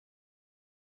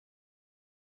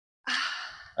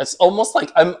It's almost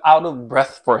like I'm out of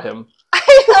breath for him.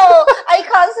 I know. I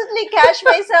constantly catch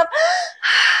myself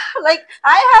like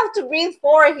I have to breathe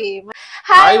for him.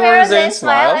 Hi, Hi, Rose and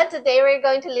Smile, Smile. and today we're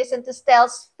going to listen to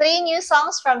Stell's 3 new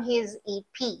songs from his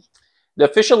EP. The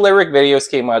official lyric videos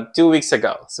came out 2 weeks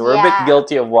ago, so we're a bit Yeah.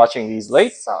 guilty of watching these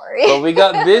late. Sorry. But we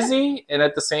got busy, and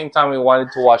at the same time, we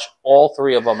wanted to watch all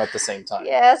 3 of them at the same time.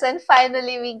 Yes, and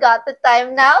finally we got the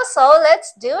time now, so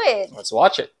let's do it. Let's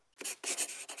watch it.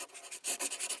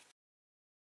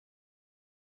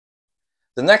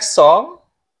 The next song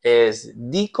is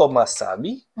Di Ko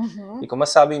Masabi. Di Ko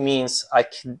Masabi means I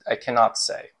cannot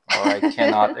say, or I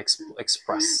cannot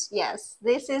express. Yes,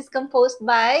 this is composed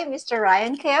by Mr.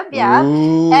 Ryan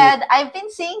Cayabyab, and I've been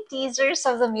seeing teasers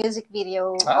of the music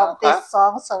video of this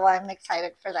song, so I'm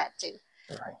excited for that too.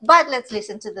 Right. But let's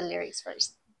listen to the lyrics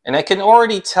first. And I can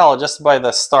already tell just by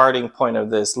the starting point of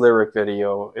this lyric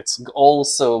video, it's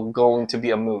also going to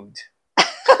be a mood.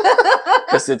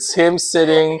 Because it's him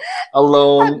sitting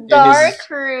alone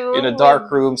in a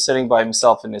dark room, sitting by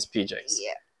himself in his PJs.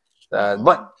 Yeah.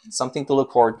 But something to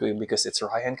look forward to because it's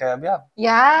Ryan Cayabyab.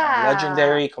 Yeah.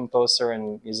 Legendary composer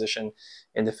and musician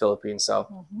in the Philippines.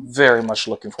 So very much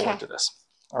looking forward to this.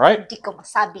 All right? Di Ko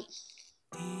Masabi.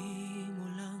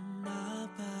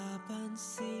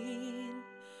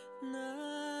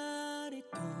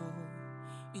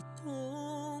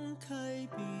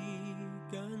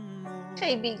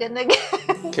 Kaibigan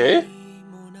again. Okay.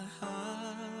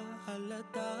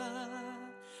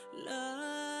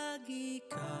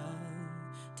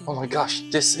 Oh my gosh,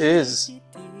 this is...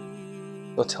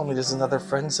 Don't tell me this is another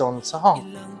friend zone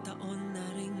song.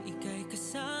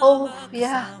 Oh,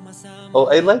 yeah. Oh,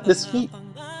 I like this beat.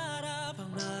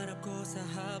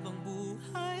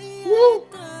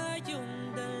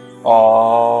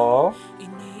 Aww.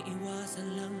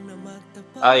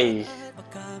 Ay.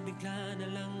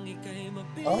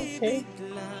 Okay.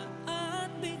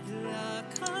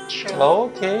 Sure.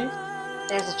 Okay.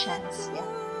 There's a chance, yeah.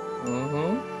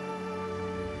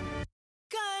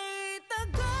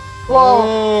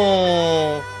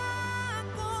 Whoa.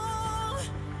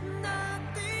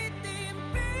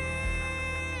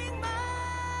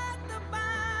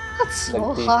 That's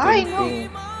so high, no?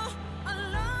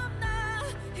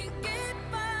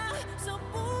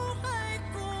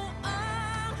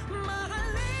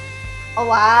 Oh,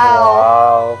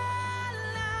 wow. Wow.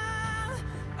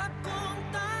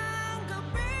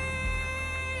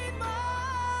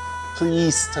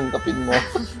 Please, tanggapin mo.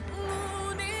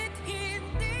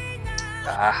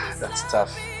 That's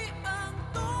tough.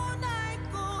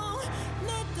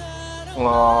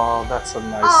 Oh, that's a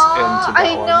nice end to that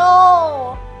I one.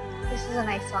 know. This is a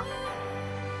nice song.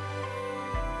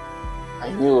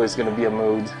 I knew it was gonna be a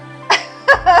mood.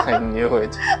 I knew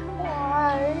it.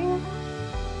 Why?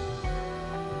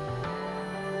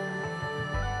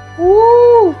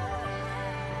 Woo!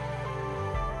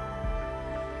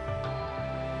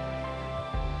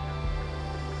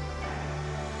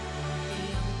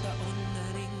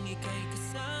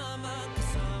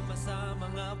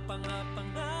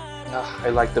 I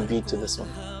like the beat to this one.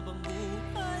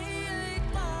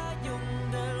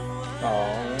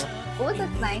 Oh,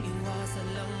 that's nice.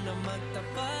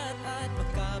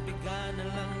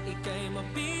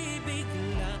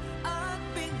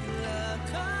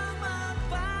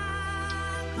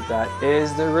 That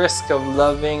is the risk of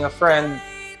loving a friend.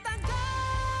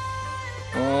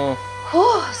 Oh,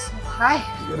 so high.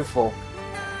 Beautiful.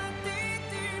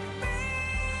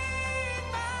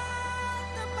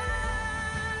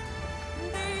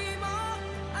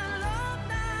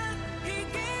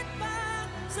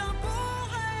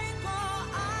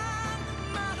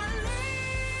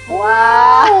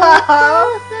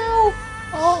 Wow.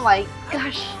 Oh my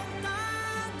gosh.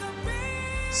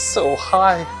 So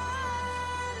high.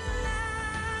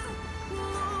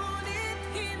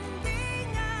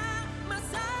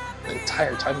 The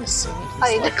entire time he's singing, he's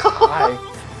I like know. high.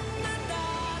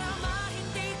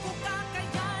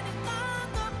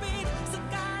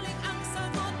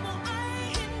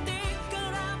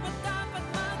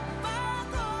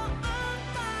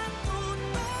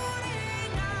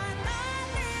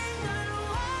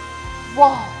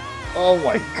 Wow. Oh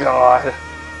my god.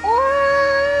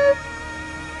 What?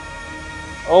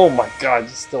 Oh my god,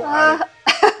 he's still high.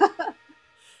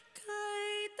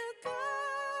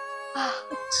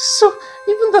 So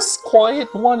even this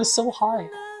quiet one is so high.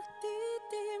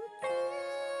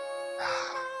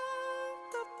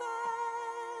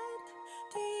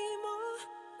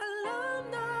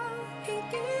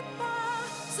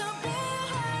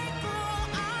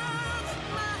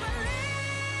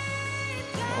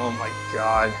 Oh my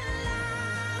god.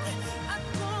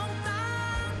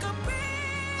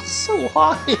 So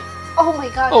high. Oh my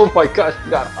god. Oh my gosh, it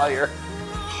got higher.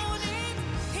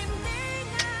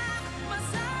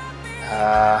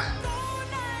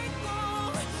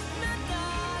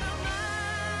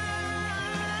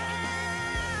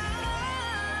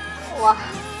 Wow.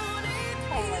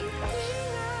 Oh my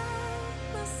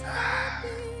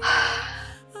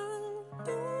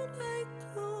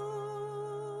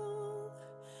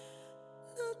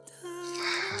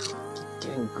Keep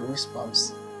getting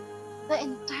goosebumps. The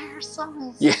entire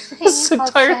song is this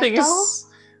entire thing is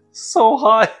so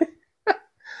high.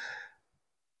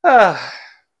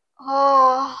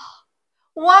 Oh,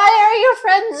 why are you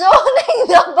friend zoning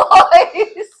the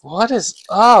boys? What is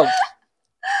up?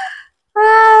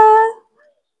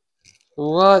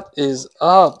 What is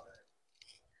up?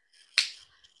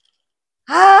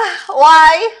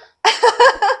 Why?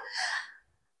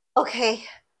 Okay,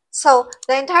 so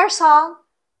the entire song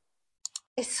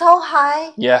is so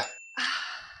high. Yeah.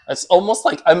 It's almost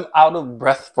like I'm out of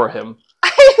breath for him.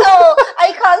 I know.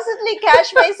 I constantly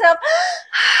catch myself.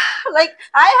 Like,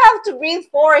 I have to breathe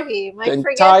for him. I The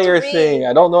forget entire to breathe. thing.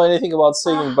 I don't know anything about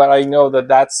singing, but I know that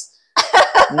that's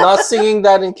not singing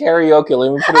that in karaoke.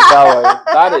 Let me put it that way.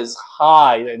 That is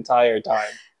high the entire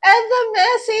time. And the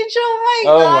message, oh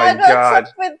Oh my my god, God. what's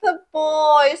up with the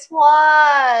boys?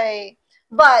 Why?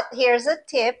 But here's a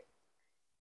tip.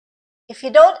 If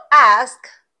you don't ask,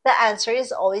 the answer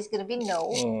is always going to be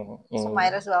no. So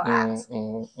might as well ask.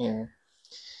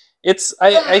 It's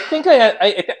I think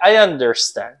I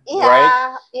understand,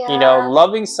 right? Yeah. You know,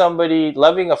 loving somebody,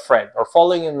 loving a friend, or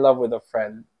falling in love with a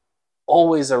friend,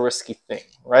 always a risky thing,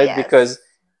 right? Yes. Because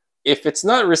if it's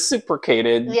not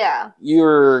reciprocated, yeah,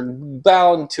 you're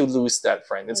bound to lose that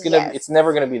friend. It's Yes. it's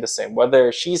never gonna be the same,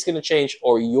 whether she's gonna change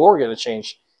or you're gonna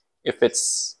change if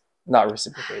it's not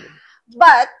reciprocated.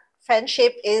 But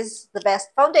friendship is the best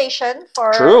foundation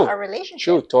for True. a relationship.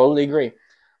 True, totally agree.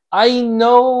 I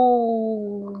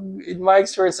know, in my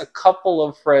experience, a couple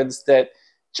of friends that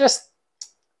just,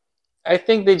 I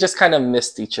think they just kind of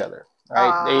missed each other,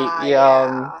 right?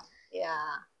 Yeah.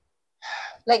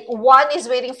 Like one is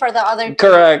waiting for the other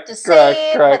to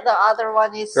say it, but the other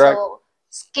one is so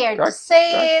scared to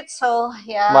say it. So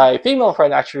yeah. My female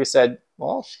friend actually said,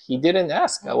 "Well, he didn't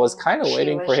ask. I was kind of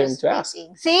waiting for him to ask."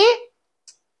 See,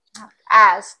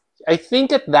 ask. I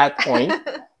think at that point,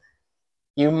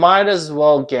 you might as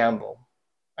well gamble.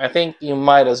 I think you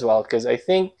might as well, because I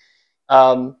think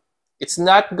it's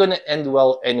not going to end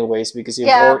well anyways, because you've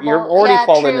already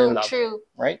fallen in love. True.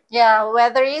 Right? Yeah,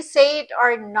 whether you say it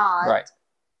or not. Right.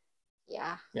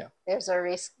 Yeah. Yeah. There's a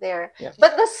risk there. Yeah.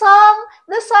 But the song,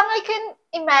 I can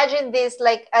imagine this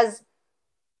like as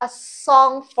a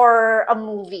song for a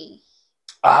movie.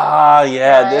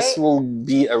 Yeah, right? This will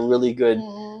be a really good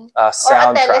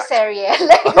soundtrack. Or a teleserye,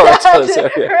 like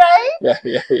that, right?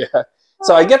 Yeah.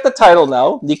 So I get the title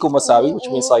now, Diku Masabi, which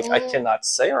means like I cannot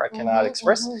say or I cannot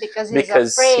express because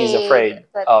he's afraid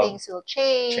that things will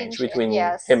change between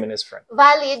him and his friend.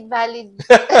 Valid valid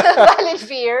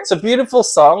fear. It's a beautiful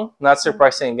song, not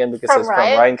surprising again because it's from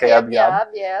Ryan Kayab.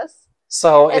 Yes.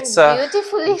 So it's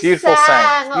beautifully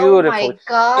sang. Beautiful. Oh my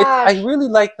god. I really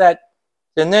like that.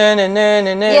 Yeah.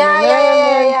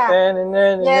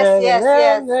 Yes.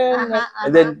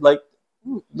 And then like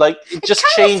it just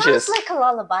changes. Sounds like a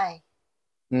lullaby.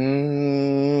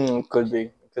 Could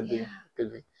be.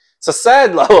 It's a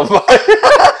sad lullaby.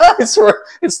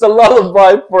 it's the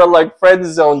lullaby for like friend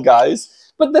zone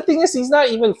guys. But the thing is, he's not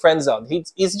even friend zone.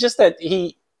 He's just that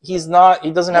he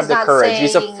doesn't have the courage.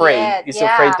 He's afraid. He's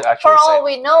afraid to actually say. For all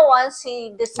we know, once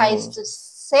he decides to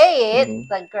say it,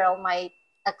 the girl might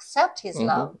accept his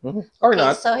love or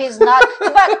not. So he's not,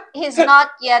 but he's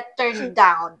not yet turned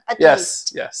down. At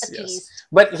least.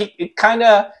 But it kind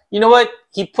of, you know what?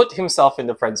 He put himself in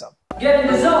the friend zone. Get in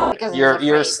the zone. Because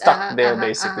you're stuck there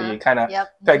basically. You kind of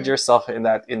pegged yourself in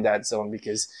that zone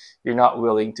because you're not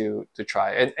willing to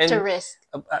try and to risk.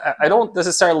 I don't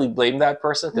necessarily blame that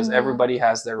person because everybody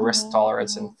has their risk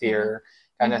tolerance and fear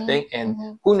kind of thing,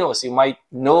 and who knows, you might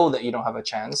know that you don't have a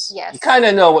chance. Yes. You kind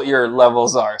of know what your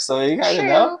levels are, so you kind of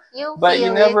know, but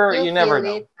you never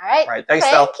know. All right. Thanks,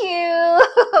 Thank you.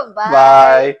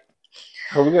 Bye.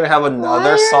 Are we gonna have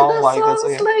another song like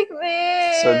this? Like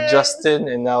this? So Justin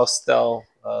and now Stell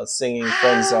singing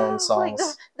friend zone songs.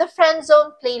 Like the friend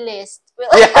zone playlist.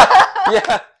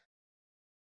 Yeah.